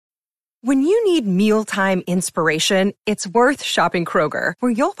When you need mealtime inspiration, it's worth shopping Kroger,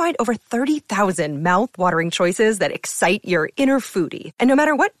 where you'll find over 30,000 mouth-watering choices that excite your inner foodie. And no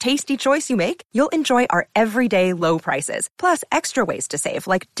matter what tasty choice you make, you'll enjoy our everyday low prices, plus extra ways to save,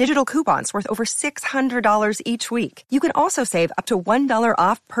 like digital coupons worth over $600 each week. You can also save up to $1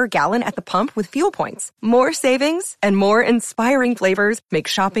 off per gallon at the pump with fuel points. More savings and more inspiring flavors make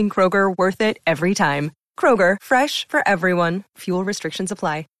shopping Kroger worth it every time. Kroger, fresh for everyone. Fuel restrictions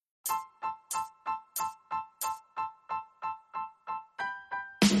apply.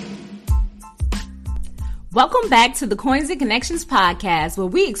 Welcome back to the Coins and Connections podcast, where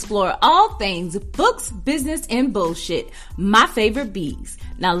we explore all things books, business, and bullshit. My favorite bees.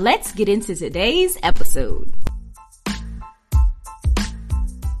 Now let's get into today's episode.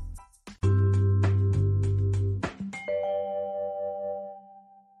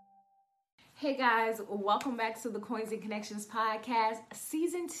 Hey guys, welcome back to the Coins and Connections podcast,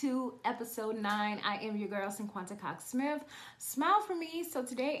 season 2, episode 9. I am your girl, Cinquanta Cox Smith. Smile for me. So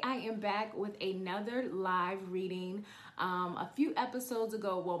today I am back with another live reading. A few episodes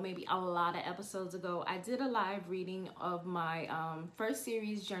ago, well, maybe a lot of episodes ago, I did a live reading of my first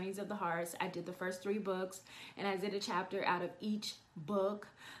series, Journeys of the Hearts. I did the first 3 books, and I did a chapter out of each book.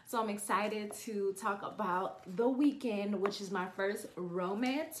 So I'm excited to talk about The Weekend, which is my first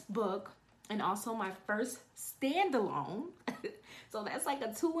romance book, and also my first standalone. So that's like a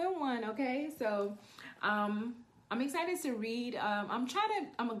 2-in-1, okay? So I'm excited to read. I'm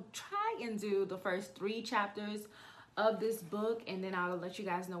gonna try and do the first 3 chapters of this book, and then I'll let you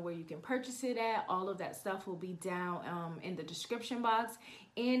guys know where you can purchase it at. All of that stuff will be down in the description box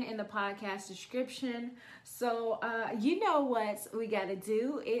and in the podcast description. So you know what we gotta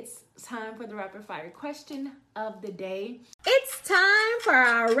do. It's time for the rapid fire question of the day. It's time for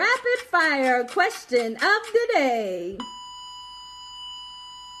our rapid fire question of the day.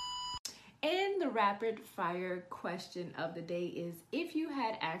 And the rapid fire question of the day is, if you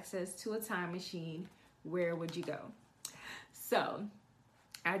had access to a time machine, where would you go? So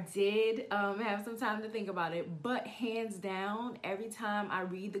I did have some time to think about it, but hands down, every time I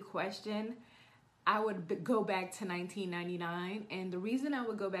read the question, I would go back to 1999. And the reason I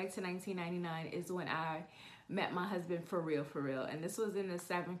would go back to 1999 is when I met my husband for real. And this was in the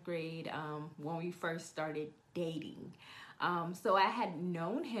 7th grade when we first started dating. So I had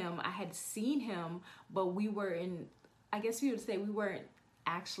known him, I had seen him, but we were I guess we would say we weren't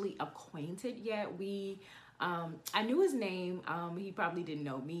actually acquainted yet. I knew his name. He probably didn't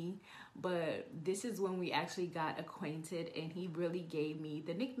know me, but this is when we actually got acquainted, and he really gave me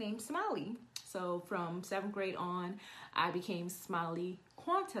the nickname Smiley. So from 7th grade on, I became Smiley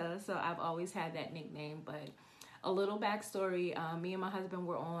Quanta. So I've always had that nickname. But a little backstory, me and my husband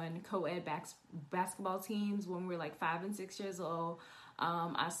were on co-ed basketball teams when we were like 5 and 6 years old.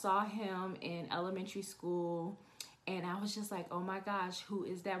 I saw him in elementary school, and I was just like, oh my gosh, who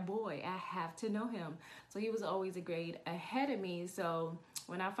is that boy? I have to know him. So he was always a grade ahead of me. So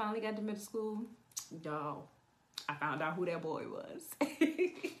when I finally got to middle school, I found out who that boy was.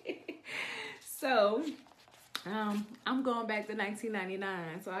 So I'm going back to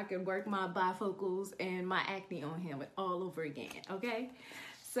 1999 so I can work my bifocals and my acne on him all over again, okay?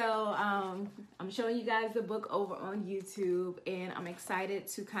 So I'm showing you guys the book over on YouTube, and I'm excited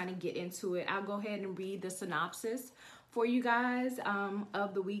to kind of get into it. I'll go ahead and read the synopsis for you guys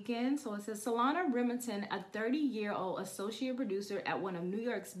of The Weekend. So it says, Solana Remington, a 30-year-old associate producer at one of New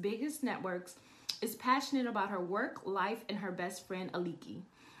York's biggest networks, is passionate about her work, life, and her best friend, Aliki.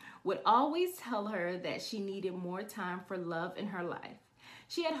 Would always tell her that she needed more time for love in her life.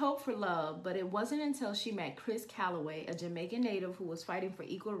 She had hoped for love, but it wasn't until she met Chris Calloway, a Jamaican native who was fighting for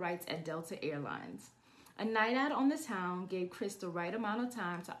equal rights at Delta Airlines. A night out on the town gave Chris the right amount of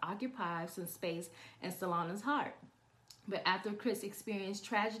time to occupy some space in Solana's heart. But after Chris experienced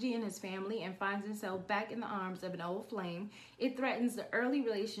tragedy in his family and finds himself back in the arms of an old flame, it threatens the early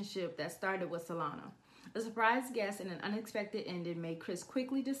relationship that started with Solana. A surprise guest and an unexpected ending made Chris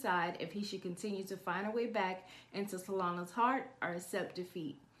quickly decide if he should continue to find a way back into Solana's heart or accept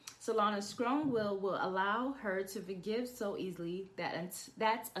defeat. Solana's strong will allow her to forgive so easily that's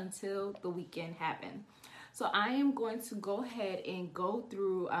until the weekend happened. So I am going to go ahead and go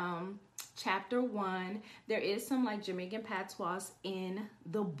through chapter 1. There is some like Jamaican patois in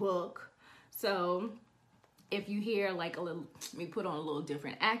the book. So if you hear like a little, me put on a little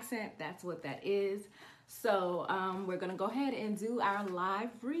different accent, that's what that is. So we're going to go ahead and do our live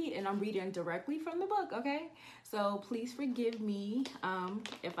read, and I'm reading directly from the book, okay? So please forgive me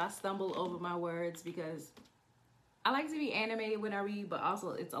if I stumble over my words, because I like to be animated when I read, but also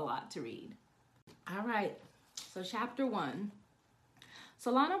it's a lot to read. All right, so chapter 1.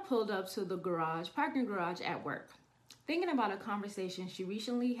 Solana pulled up to the parking garage at work, thinking about a conversation she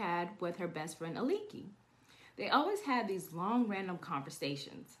recently had with her best friend Aliki. They always had these long random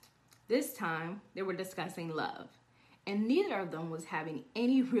conversations. This time, they were discussing love, and neither of them was having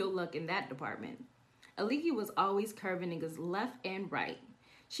any real luck in that department. Aliki was always curving niggas left and right.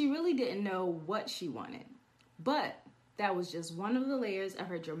 She really didn't know what she wanted, but that was just one of the layers of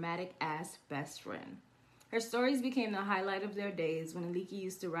her dramatic ass best friend. Her stories became the highlight of their days when Aliki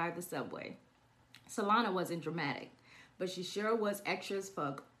used to ride the subway. Solana wasn't dramatic, but she sure was extra as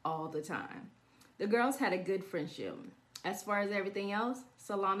fuck all the time. The girls had a good friendship. As far as everything else,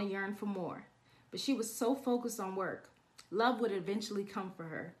 Solana yearned for more. But she was so focused on work. Love would eventually come for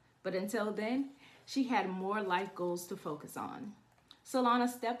her. But until then, she had more life goals to focus on. Solana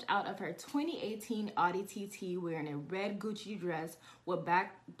stepped out of her 2018 Audi TT wearing a red Gucci dress with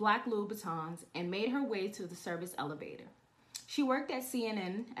black Louboutins and made her way to the service elevator. She worked at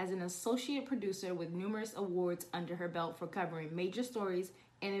CNN as an associate producer with numerous awards under her belt for covering major stories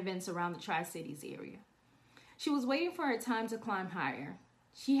and events around the Tri-Cities area. She was waiting for her time to climb higher.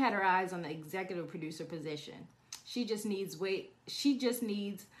 She had her eyes on the executive producer position. She just needs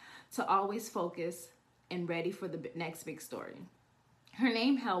to always focus and ready for the next big story. Her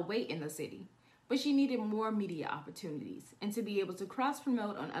name held weight in the city, but she needed more media opportunities and to be able to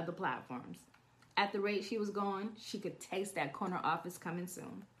cross-promote on other platforms. At the rate she was going, she could taste that corner office coming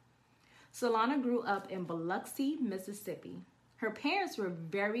soon. Solana grew up in Biloxi, Mississippi. Her parents were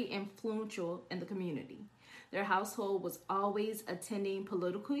very influential in the community. Their household was always attending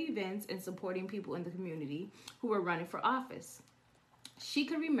political events and supporting people in the community who were running for office. She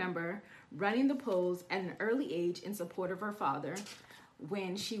could remember running the polls at an early age in support of her father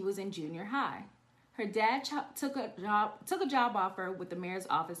when she was in junior high. Her dad took a job offer with the mayor's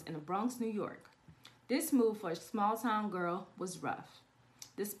office in the Bronx, New York. This move for a small-town girl was rough.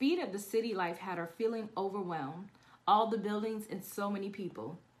 The speed of the city life had her feeling overwhelmed. All the buildings and so many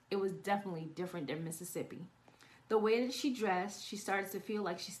people. It was definitely different than Mississippi. The way that she dressed, she started to feel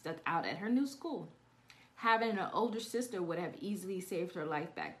like she stuck out at her new school. Having an older sister would have easily saved her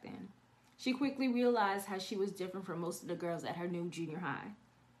life back then. She quickly realized how she was different from most of the girls at her new junior high.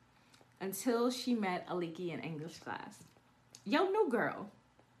 Until she met Aliki in English class. Yo, new girl,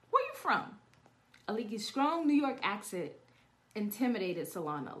 where you from? Aliki's strong New York accent intimidated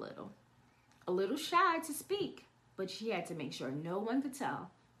Solana a little. A little shy to speak, but she had to make sure no one could tell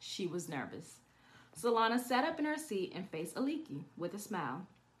she was nervous. Solana sat up in her seat and faced Aliki with a smile.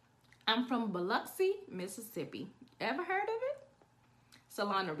 I'm from Biloxi, Mississippi. Ever heard of it?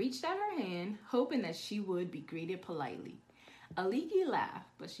 Solana reached out her hand, hoping that she would be greeted politely. Aliki laughed,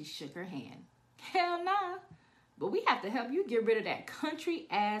 but she shook her hand. Hell nah, but we have to help you get rid of that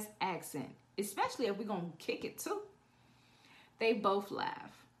country-ass accent, especially if we're gonna kick it too. They both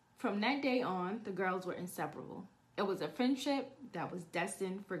laughed. From that day on, the girls were inseparable. It was a friendship that was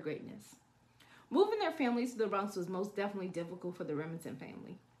destined for greatness. Moving their families to the Bronx was most definitely difficult for the Remington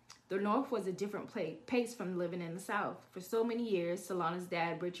family. The North was a different pace from living in the South. For so many years, Solana's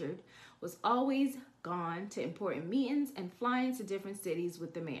dad, Richard, was always gone to important meetings and flying to different cities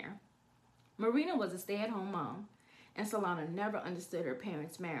with the mayor. Marina was a stay-at-home mom, and Solana never understood her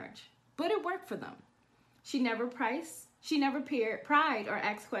parents' marriage. But it worked for them. She never pried or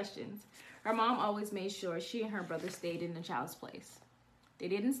asked questions. Her mom always made sure she and her brother stayed in the child's place. They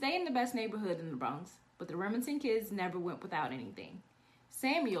didn't stay in the best neighborhood in the Bronx, but the Remington kids never went without anything.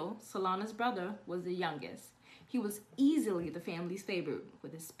 Samuel, Solana's brother, was the youngest. He was easily the family's favorite,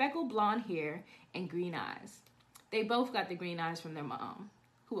 with his speckled blonde hair and green eyes. They both got the green eyes from their mom,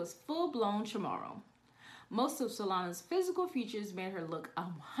 who was full-blown Chamorro. Most of Solana's physical features made her look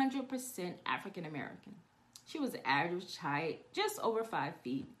 100% African-American. She was average height, just over 5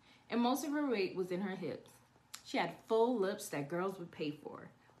 feet, and most of her weight was in her hips. She had full lips that girls would pay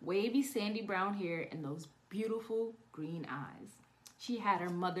for, wavy sandy brown hair, and those beautiful green eyes. She had her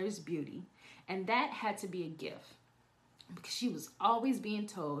mother's beauty, and that had to be a gift because she was always being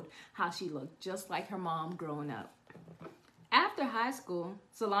told how she looked just like her mom growing up. After high school,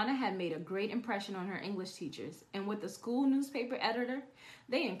 Solana had made a great impression on her English teachers, and with the school newspaper editor,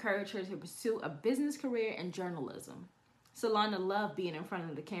 they encouraged her to pursue a business career in journalism. Solana loved being in front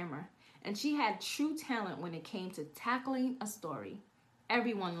of the camera, and she had true talent when it came to tackling a story.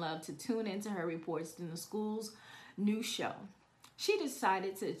 Everyone loved to tune into her reports in the school's new show. She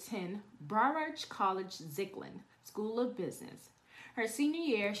decided to attend Broward College Zicklin School of Business. Her senior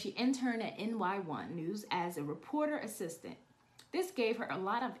year, she interned at NY1 News as a reporter assistant. This gave her a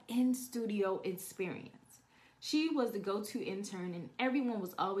lot of in-studio experience. She was the go-to intern, and everyone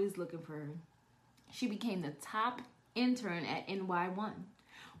was always looking for her. She became the top intern at NY1.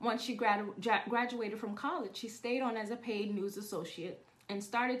 Once she graduated from college, she stayed on as a paid news associate and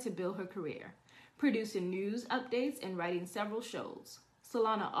started to build her career, producing news updates and writing several shows.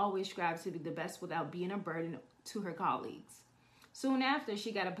 Solana always strives to be the best without being a burden to her colleagues. Soon after,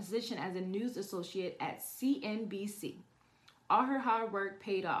 she got a position as a news associate at CNBC. All her hard work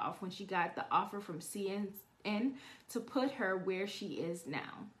paid off when she got the offer from CNN to put her where she is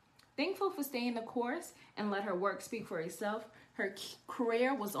now. Thankful for staying the course and let her work speak for itself, her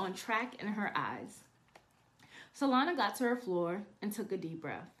career was on track in her eyes. Solana got to her floor and took a deep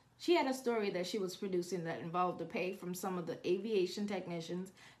breath. She had a story that she was producing that involved the pay from some of the aviation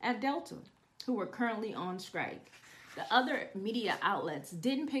technicians at Delta who were currently on strike. The other media outlets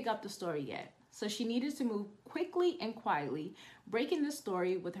didn't pick up the story yet, so she needed to move quickly and quietly, breaking the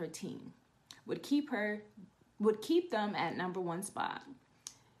story with her team would keep them at number one spot.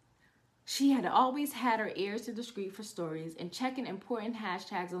 She had always had her ears to the street for stories and checking important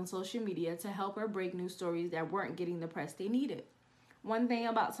hashtags on social media to help her break news stories that weren't getting the press they needed. One thing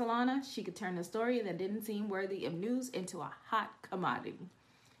about Solana, she could turn a story that didn't seem worthy of news into a hot commodity.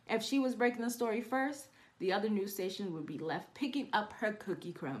 If she was breaking the story first, the other news station would be left picking up her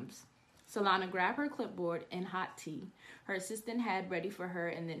cookie crumbs. Solana grabbed her clipboard and hot tea her assistant had ready for her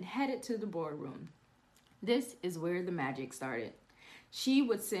and then headed to the boardroom. This is where the magic started. She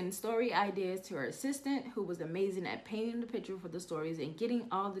would send story ideas to her assistant, who was amazing at painting the picture for the stories and getting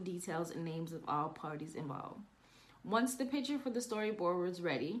all the details and names of all parties involved. Once the picture for the storyboard was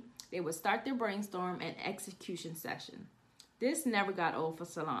ready, they would start their brainstorm and execution session. This never got old for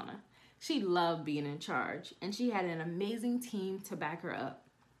Solana. She loved being in charge, and she had an amazing team to back her up.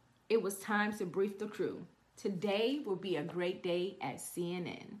 It was time to brief the crew. Today will be a great day at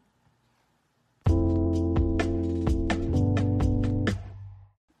CNN.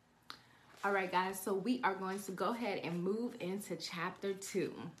 All right, guys, so we are going to go ahead and move into chapter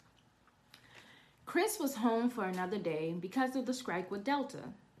 2. Chris was home for another day because of the strike with Delta.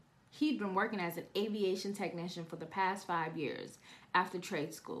 He'd been working as an aviation technician for the past 5 years after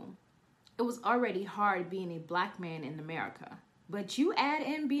trade school. It was already hard being a black man in America, but you add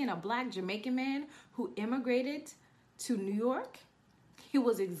in being a black Jamaican man who immigrated to New York? He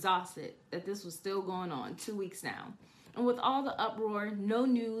was exhausted that this was still going on 2 weeks now. And with all the uproar, no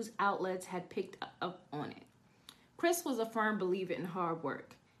news outlets had picked up on it. Chris was a firm believer in hard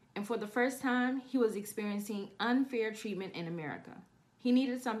work, and for the first time, he was experiencing unfair treatment in America. He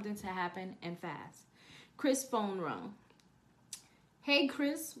needed something to happen, and fast. Chris' phone rang. "Hey,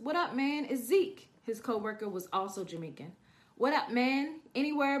 Chris, what up, man? It's Zeke." His coworker was also Jamaican. "What up, man?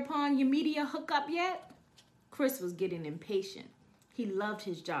 Anywhere upon your media hookup yet?" Chris was getting impatient. He loved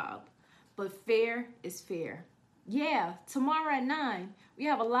his job, but fair is fair. "Yeah, tomorrow at 9, we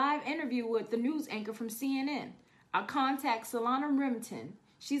have a live interview with the news anchor from CNN. I'll contact Solana Remington.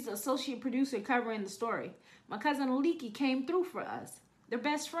 She's the associate producer covering the story. My cousin Aliki came through for us. They're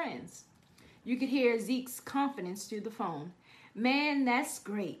best friends." You could hear Zeke's confidence through the phone. "Man, that's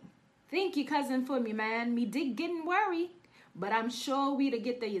great. Thank you, cousin, for me, man. Me did getting worried, but I'm sure we to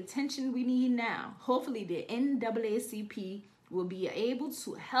get the attention we need now. Hopefully the NAACP will be able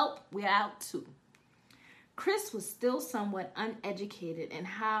to help we out too." Chris was still somewhat uneducated in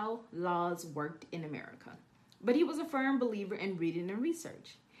how laws worked in America, but he was a firm believer in reading and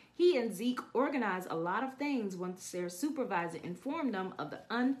research. He and Zeke organized a lot of things once their supervisor informed them of the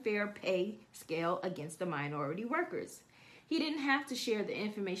unfair pay scale against the minority workers. He didn't have to share the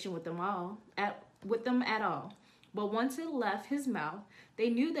information with them at all, but once it left his mouth, they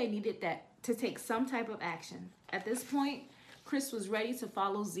knew they needed to take some type of action. At this point, Chris was ready to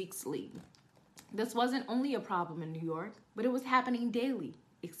follow Zeke's lead. This wasn't only a problem in New York, but it was happening daily,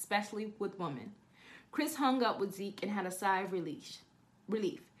 especially with women. Chris hung up with Zeke and had a sigh of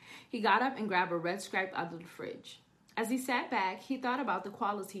relief. He got up and grabbed a red stripe out of the fridge. As he sat back, he thought about the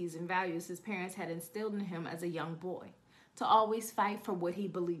qualities and values his parents had instilled in him as a young boy, to always fight for what he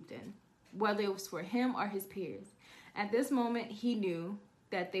believed in, whether it was for him or his peers. At this moment, he knew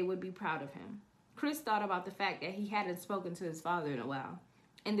that they would be proud of him. Chris thought about the fact that he hadn't spoken to his father in a while,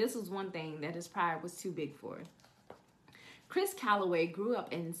 and this was one thing that his pride was too big for. Chris Calloway grew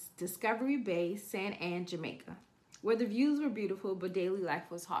up in Discovery Bay, San Ann, Jamaica, where the views were beautiful but daily life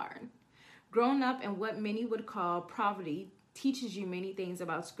was hard. Growing up in what many would call poverty teaches you many things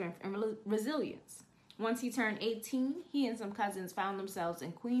about strength and resilience. Once he turned 18, he and some cousins found themselves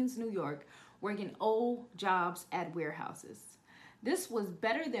in Queens, New York, working old jobs at warehouses. This was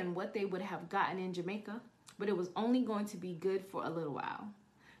better than what they would have gotten in Jamaica, but it was only going to be good for a little while.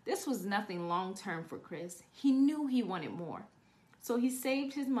 This was nothing long-term for Chris. He knew he wanted more. So he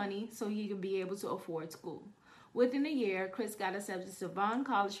saved his money so he could be able to afford school. Within a year, Chris got accepted to Vaughn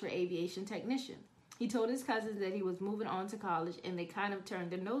College for aviation technician. He told his cousins that he was moving on to college, and they kind of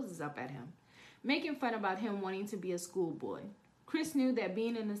turned their noses up at him, making fun about him wanting to be a schoolboy. Chris knew that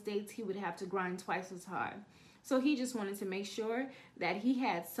being in the States, he would have to grind twice as hard. So he just wanted to make sure that he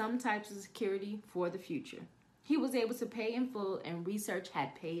had some types of security for the future. He was able to pay in full, and research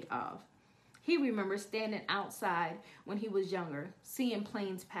had paid off. He remembers standing outside when he was younger, seeing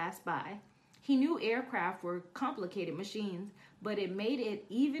planes pass by. He knew aircraft were complicated machines, but it made it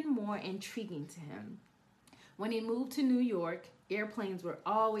even more intriguing to him. When he moved to New York, airplanes were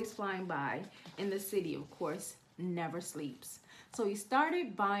always flying by, and the city, of course, never sleeps. So he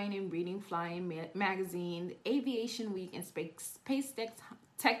started buying and reading Flying Magazine, Aviation Week, and Space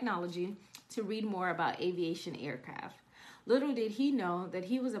Technology to read more about aviation aircraft. Little did he know that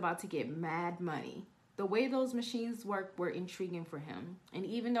he was about to get mad money. The way those machines work were intriguing for him. And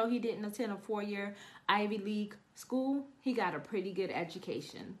even though he didn't attend a 4-year Ivy League school, he got a pretty good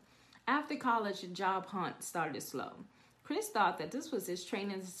education. After college, the job hunt started slow. Chris thought that this was his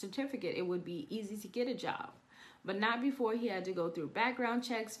training certificate. It would be easy to get a job. But not before he had to go through background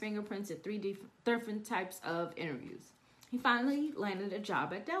checks, fingerprints, and 3 different types of interviews. He finally landed a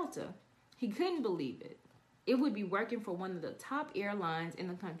job at Delta. He couldn't believe it. It would be working for one of the top airlines in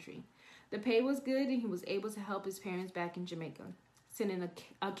the country. The pay was good, and he was able to help his parents back in Jamaica, sending an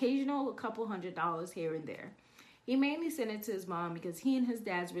occasional couple $100 here and there. He mainly sent it to his mom because he and his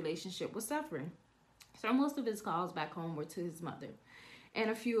dad's relationship was suffering. So most of his calls back home were to his mother and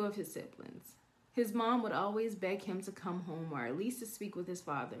a few of his siblings. His mom would always beg him to come home or at least to speak with his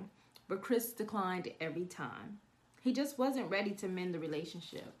father, but Chris declined every time. He just wasn't ready to mend the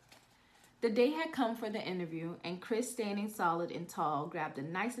relationship. The day had come for the interview, and Chris, standing solid and tall, grabbed the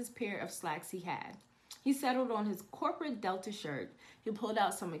nicest pair of slacks he had. He settled on his corporate Delta shirt. He pulled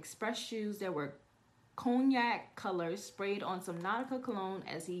out some express shoes that were cognac colors, sprayed on some Nautica cologne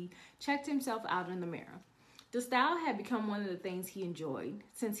as he checked himself out in the mirror. The style had become one of the things he enjoyed.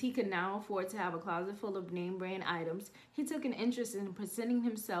 Since he could now afford to have a closet full of name brand items, he took an interest in presenting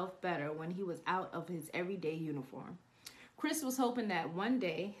himself better when he was out of his everyday uniform. Chris was hoping that one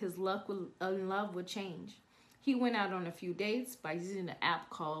day his love would change. He went out on a few dates by using an app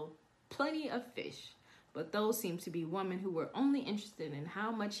called Plenty of Fish, but those seemed to be women who were only interested in how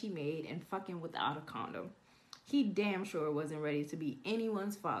much he made and fucking without a condom. He damn sure wasn't ready to be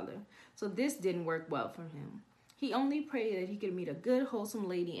anyone's father, so this didn't work well for him. He only prayed that he could meet a good, wholesome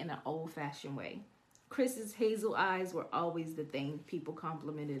lady in an old-fashioned way. Chris's hazel eyes were always the thing people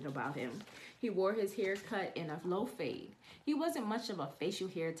complimented about him. He wore his hair cut in a low fade. He wasn't much of a facial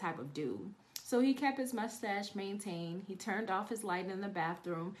hair type of dude, so he kept his mustache maintained. He turned off his light in the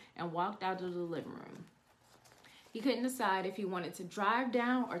bathroom and walked out of the living room. He couldn't decide if he wanted to drive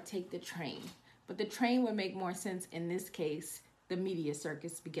down or take the train, but the train would make more sense in this case. The media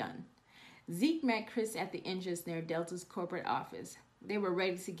circus begun. Zeke met Chris at the entrance near Delta's corporate office. They were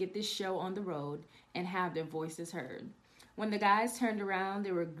ready to get this show on the road and have their voices heard. When the guys turned around,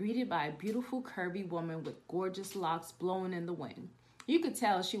 they were greeted by a beautiful, curvy woman with gorgeous locks blowing in the wind. You could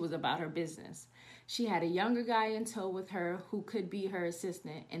tell she was about her business. She had a younger guy in tow with her who could be her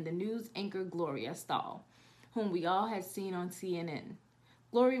assistant, and the news anchor Gloria Stahl, whom we all had seen on CNN.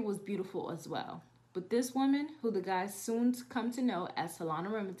 Gloria was beautiful as well. But this woman, who the guys soon come to know as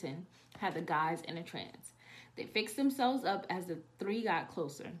Solana Remington, had the guys in a trance. They fixed themselves up as the three got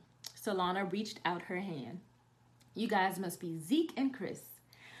closer. Solana reached out her hand. You guys must be Zeke and Chris.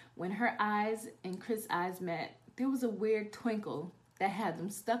 When her eyes and Chris' eyes met, there was a weird twinkle that had them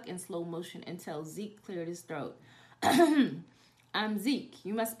stuck in slow motion until Zeke cleared his throat. I'm Zeke.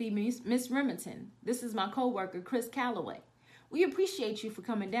 You must be Miss Remington. This is my co-worker, Chris Calloway. We appreciate you for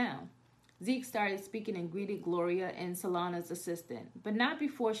coming down. Zeke started speaking and greeted Gloria and Solana's assistant, but not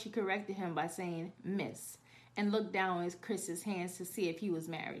before she corrected him by saying Miss, and looked down at Chris's hands to see if he was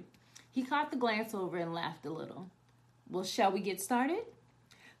married. He caught the glance over and laughed a little. Well, shall we get started?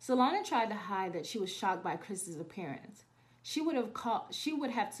 Solana tried to hide that she was shocked by Chris's appearance. She would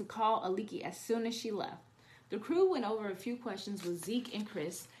have to call Aliki as soon as she left. The crew went over a few questions with Zeke and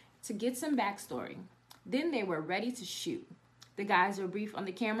Chris to get some backstory. Then they were ready to shoot. The guys were briefed on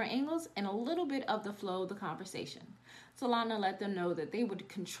the camera angles and a little bit of the flow of the conversation. Solana let them know that they would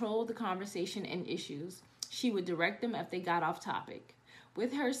control the conversation and issues. She would direct them if they got off topic.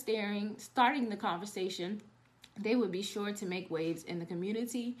 With her starting the conversation, they would be sure to make waves in the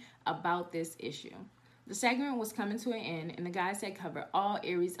community about this issue. The segment was coming to an end, and the guys had covered all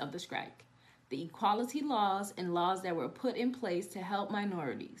areas of the strike. The equality laws and laws that were put in place to help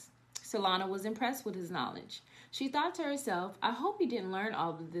minorities. Solana was impressed with his knowledge. She thought to herself, I hope he didn't learn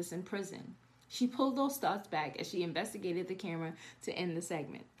all of this in prison. She pulled those thoughts back as she investigated the camera to end the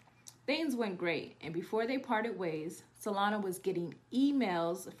segment. Things went great, and before they parted ways, Solana was getting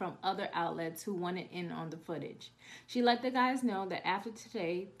emails from other outlets who wanted in on the footage. She let the guys know that after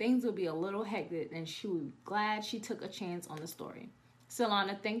today, things would be a little hectic, and she was glad she took a chance on the story.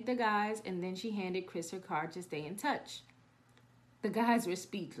 Solana thanked the guys, and then she handed Chris her card to stay in touch. The guys were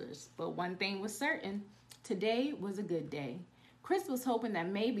speechless, but one thing was certain. Today was a good day. Chris was hoping that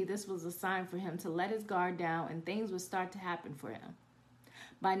maybe this was a sign for him to let his guard down and things would start to happen for him.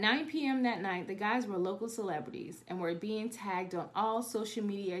 By 9 p.m. that night, the guys were local celebrities and were being tagged on all social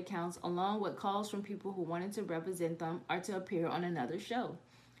media accounts along with calls from people who wanted to represent them or to appear on another show.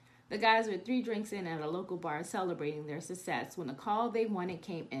 The guys were 3 drinks in at a local bar celebrating their success when the call they wanted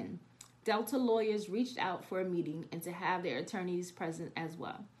came in. Delta lawyers reached out for a meeting and to have their attorneys present as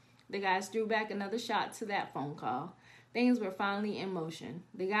well. The guys threw back another shot to that phone call. Things were finally in motion.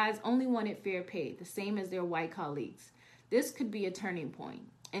 The guys only wanted fair pay, the same as their white colleagues. This could be a turning point,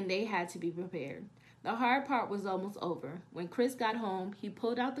 and they had to be prepared. The hard part was almost over. When Chris got home, he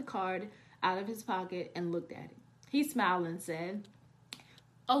pulled out the card out of his pocket and looked at it. He smiled and said,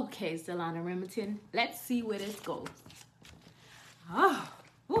 "Okay, Solana Remington, let's see where this goes." Oh,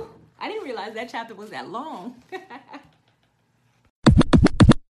 whew, I didn't realize that chapter was that long.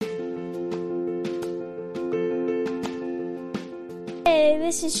 Hey,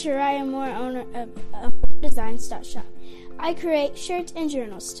 this is Shariah Moore, owner of Designs.shop. I create shirts and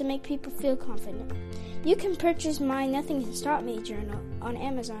journals to make people feel confident. You can purchase my Nothing Can Stop Me journal on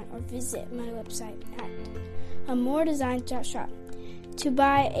Amazon or visit my website at amoredesigns.shop to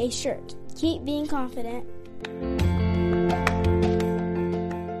buy a shirt. Keep being confident.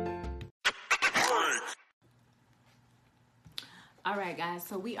 All right, guys,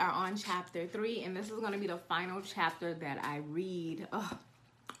 so we are on chapter 3, and this is going to be the final chapter that I read. Oh,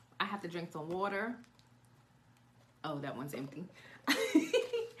 I have to drink some water. Oh, that one's empty.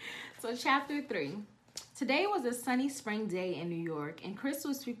 So chapter 3. Today was a sunny spring day in New York, and Chris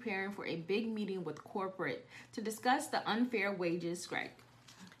was preparing for a big meeting with corporate to discuss the unfair wages strike.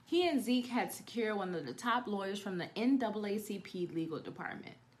 He and Zeke had secured one of the top lawyers from the NAACP legal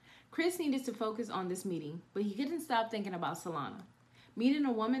department. Chris needed to focus on this meeting, but he couldn't stop thinking about Solana. Meeting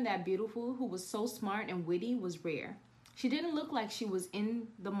a woman that beautiful who was so smart and witty was rare. She didn't look like she was in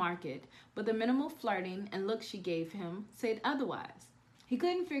the market, but the minimal flirting and look she gave him said otherwise. He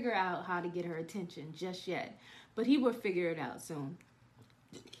couldn't figure out how to get her attention just yet, but he would figure it out soon.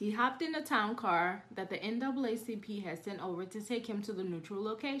 He hopped in a town car that the NAACP had sent over to take him to the neutral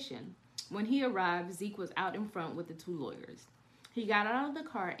location. When he arrived, Zeke was out in front with the 2 lawyers. He got out of the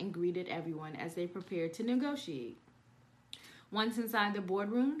car and greeted everyone as they prepared to negotiate. Once inside the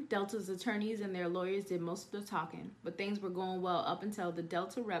boardroom, Delta's attorneys and their lawyers did most of the talking, but things were going well up until the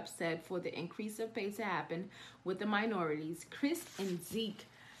Delta rep said for the increase of pay to happen with the minorities, Chris and Zeke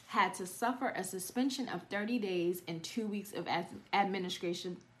had to suffer a suspension of 30 days and 2 weeks of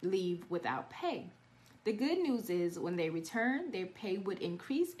administration leave without pay. The good news is when they returned, their pay would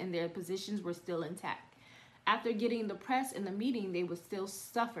increase and their positions were still intact. After getting the press in the meeting, they would still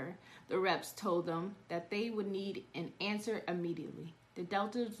suffer. The reps told them that they would need an answer immediately. The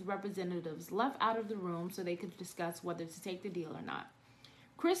Delta's representatives left out of the room so they could discuss whether to take the deal or not.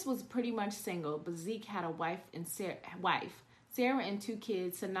 Chris was pretty much single, but Zeke had a wife, Sarah, and 2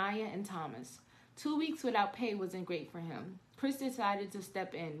 kids, Sanaya and Thomas. 2 weeks without pay wasn't great for him. Chris decided to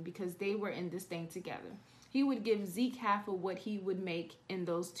step in because they were in this thing together. He would give Zeke half of what he would make in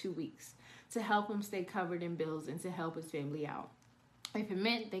those 2 weeks to help him stay covered in bills and to help his family out. If it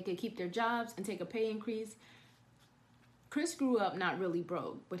meant they could keep their jobs and take a pay increase. Chris grew up not really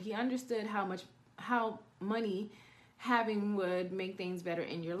broke, but he understood how money having would make things better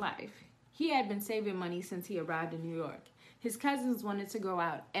in your life. He had been saving money since he arrived in New York. His cousins wanted to go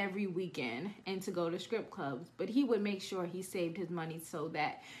out every weekend and to go to strip clubs, but he would make sure he saved his money so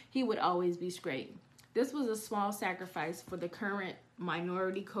that he would always be straight. This was a small sacrifice for the current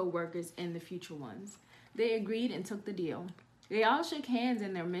minority co-workers and the future ones. They agreed and took the deal. They all shook hands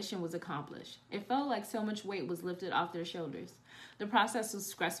and their mission was accomplished. It felt like so much weight was lifted off their shoulders. The process was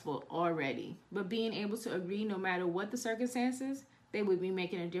stressful already, but being able to agree no matter what the circumstances, they would be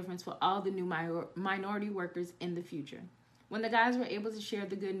making a difference for all the new minority workers in the future. When the guys were able to share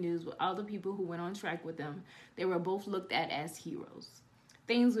the good news with all the people who went on strike with them, they were both looked at as heroes.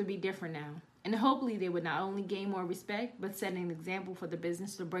 Things would be different now. And hopefully they would not only gain more respect, but set an example for the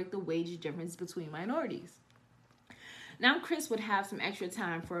business to break the wage difference between minorities. Now Chris would have some extra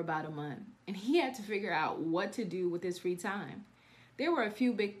time for about a month, and he had to figure out what to do with his free time. There were a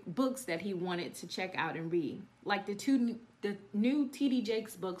few big books that he wanted to check out and read, like the new T.D.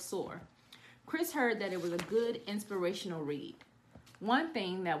 Jakes book, Soar. Chris heard that it was a good inspirational read. One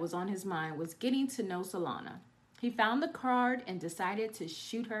thing that was on his mind was getting to know Solana. He found the card and decided to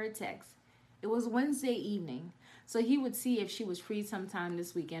shoot her a text. It was Wednesday evening, so he would see if she was free sometime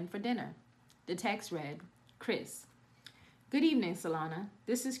this weekend for dinner. The text read, Chris. Good evening, Solana.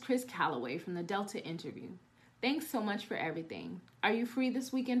 This is Chris Calloway from the Delta Interview. Thanks so much for everything. Are you free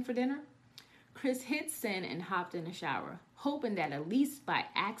this weekend for dinner? Chris hit send and hopped in the shower, hoping that at least by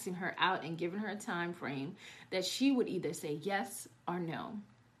asking her out and giving her a time frame that she would either say yes or no.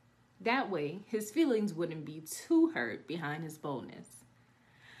 That way, his feelings wouldn't be too hurt behind his boldness.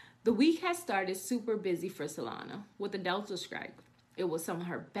 The week had started super busy for Solana with the Delta strike. It was some of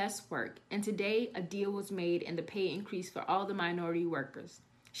her best work, and today a deal was made and the pay increased for all the minority workers.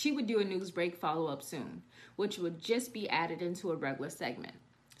 She would do a news break follow-up soon, which would just be added into a regular segment.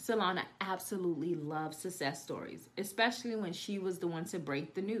 Solana absolutely loves success stories, especially when she was the one to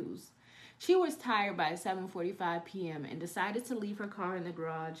break the news. She was tired by 7:45 p.m. and decided to leave her car in the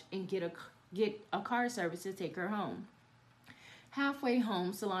garage and get a car service to take her home. Halfway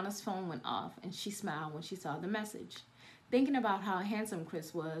home, Solana's phone went off and she smiled when she saw the message. Thinking about how handsome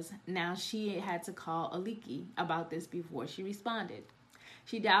Chris was, now she had to call Aliki about this before she responded.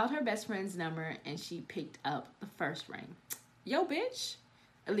 She dialed her best friend's number and she picked up the first ring. Yo, bitch!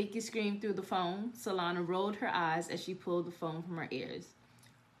 Aliki screamed through the phone. Solana rolled her eyes as she pulled the phone from her ears.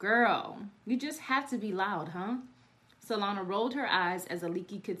 Girl, you just have to be loud, huh? Solana rolled her eyes as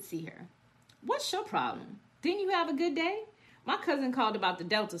Aliki could see her. What's your problem? Didn't you have a good day? My cousin called about the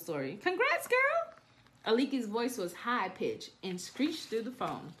Delta story. Congrats, girl! Aliki's voice was high-pitched and screeched through the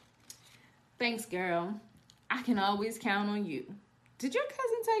phone. Thanks, girl. I can always count on you. Did your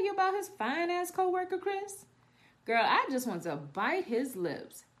cousin tell you about his fine-ass co-worker, Chris? Girl, I just want to bite his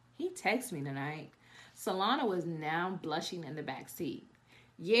lips. He texted me tonight. Solana was now blushing in the back seat.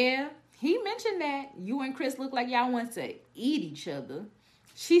 Yeah, he mentioned that you and Chris look like y'all want to eat each other.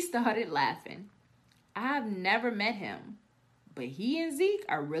 She started laughing. I've never met him, but he and Zeke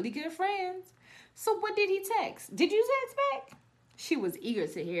are really good friends. So what did he text? Did you text back? She was eager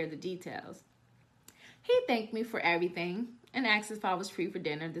to hear the details. He thanked me for everything and asked if I was free for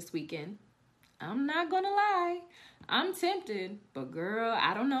dinner this weekend. I'm not gonna lie, I'm tempted, but girl,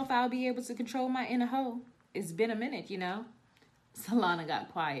 I don't know if I'll be able to control my inner hoe. It's been a minute, you know. Solana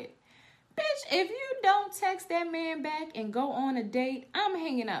got quiet. Bitch, if you don't text that man back and go on a date, I'm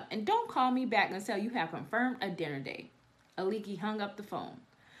hanging up, and don't call me back until you have confirmed a dinner date. Aliki hung up the phone.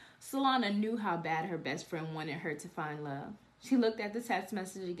 Solana knew how bad her best friend wanted her to find love. She looked at the text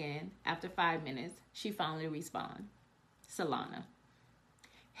message again. After 5 minutes, she finally responded. Solana.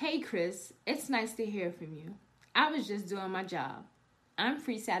 Hey, Chris, it's nice to hear from you. I was just doing my job. I'm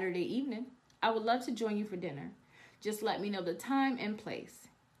free Saturday evening. I would love to join you for dinner. Just let me know the time and place.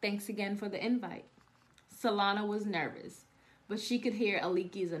 Thanks again for the invite. Solana was nervous, but she could hear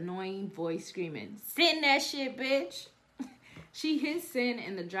Aliki's annoying voice screaming, Send that shit, bitch! She hit send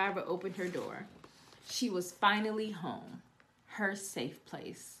and the driver opened her door. She was finally home, her safe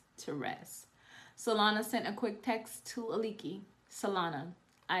place to rest. Solana sent a quick text to Aliki. Solana,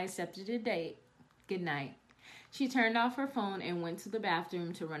 I accepted your date. Good night. She turned off her phone and went to the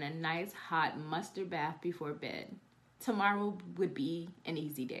bathroom to run a nice hot mustard bath before bed. Tomorrow would be an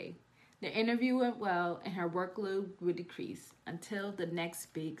easy day. The interview went well and her workload would decrease until the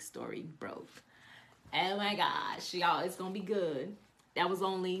next big story broke. Oh my gosh, y'all, it's gonna be good. That was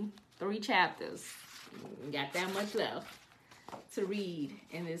only 3 chapters. We got that much left to read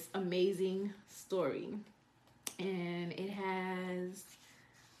in this amazing story. And it has,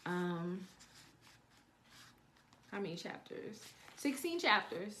 how many chapters? 16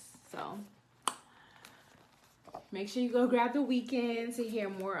 chapters. So make sure you go grab the weekend to hear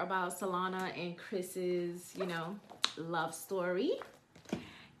more about Solana and Chris's, love story.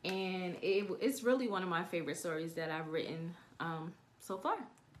 And it's really one of my favorite stories that I've written so far.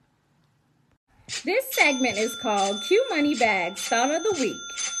 This segment is called Q Money Bags Thought of the Week.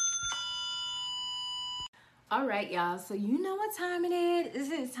 All right, y'all, so you know what time it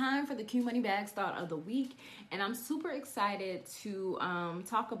is. It's time for the Q Money Bags Thought of the Week. And I'm super excited to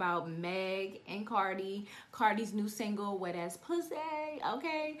talk about Meg and Cardi's new single, Wet Ass Pussy,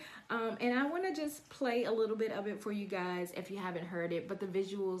 okay? And I want to just play a little bit of it for you guys if you haven't heard it, but the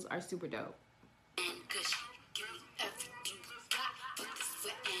visuals are super dope. Beat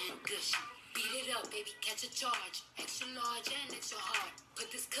it up, baby, catch a charge. Extra large and extra hard. Put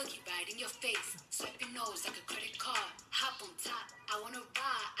this cookie right in your face. Swipe your nose like a credit card. Hop on top, I wanna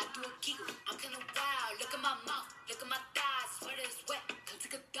ride. I do a giggle, I'm kinda wild. Look at my mouth, look at my thighs. Sweater is wet, come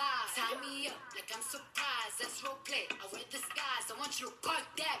take a dive. Tie me up like I'm surprised. Let's role play, I wear disguise. I want you to park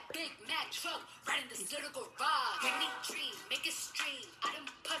that Big Mac truck right in this little garage. Make me dream, make it stream. I don't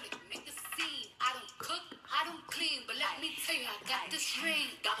public, make the scene. I don't cook, I don't clean, but let me tell you, I got this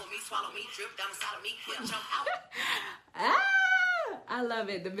ring. Gobble me, swallow me, drip down inside of me, jump out. I love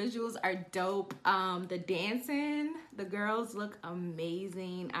it. The visuals are dope. The dancing, the girls look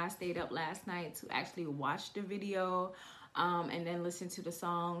amazing. I stayed up last night to actually watch the video and then listen to the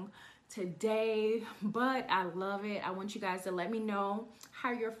song today, but I love it. I want you guys to let me know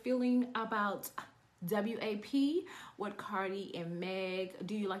how you're feeling about WAP with Cardi and Meg.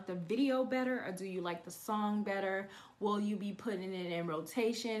 Do you like the video better or do you like the song better? Will you be putting it in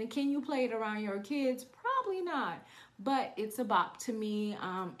rotation? Can you play it around your kids? Probably not, but it's a bop to me,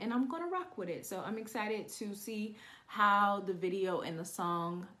 and I'm gonna rock with it. So I'm excited to see how the video and the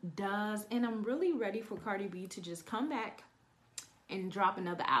song does, and I'm really ready for Cardi B to just come back and drop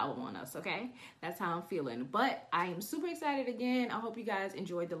another album on us, okay? That's how I'm feeling. But I am super excited again. I hope you guys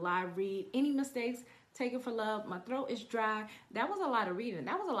enjoyed the live read. Any mistakes, take it for love. My throat is dry. That was a lot of reading.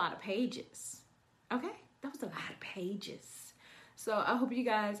 That was a lot of pages, okay? That was a lot of pages. So I hope you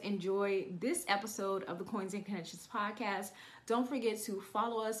guys enjoyed this episode of the Coins and Connections podcast. Don't forget to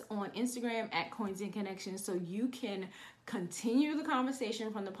follow us on Instagram at Coins and Connections so you can continue the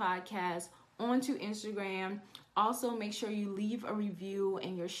conversation from the podcast onto Instagram. Also, make sure you leave a review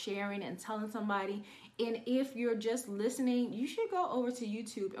and you're sharing and telling somebody. And if you're just listening, you should go over to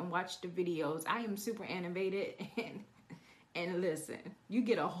YouTube and watch the videos. I am super animated and listen, you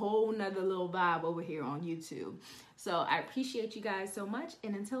get a whole nother little vibe over here on YouTube. So I appreciate you guys so much,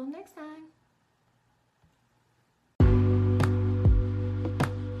 and until next time.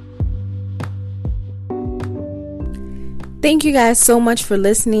 Thank you guys so much for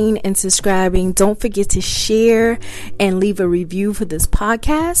listening and subscribing. Don't forget to share and leave a review for this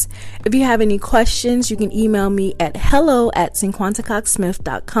podcast. If you have any questions, you can email me at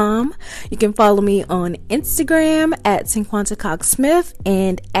hello@cinquantacocksmith.com. You can follow me on Instagram at cinquantacocksmith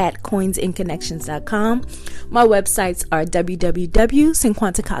and at coinsandconnections.com. My websites are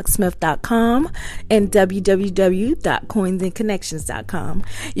www.cinquantacocksmith.com and www.coinsandconnections.com.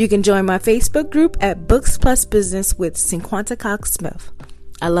 You can join my Facebook group at Books Plus Business with Cinquanta Cox Smith.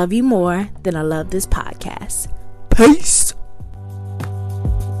 I love you more than I love this podcast. Peace.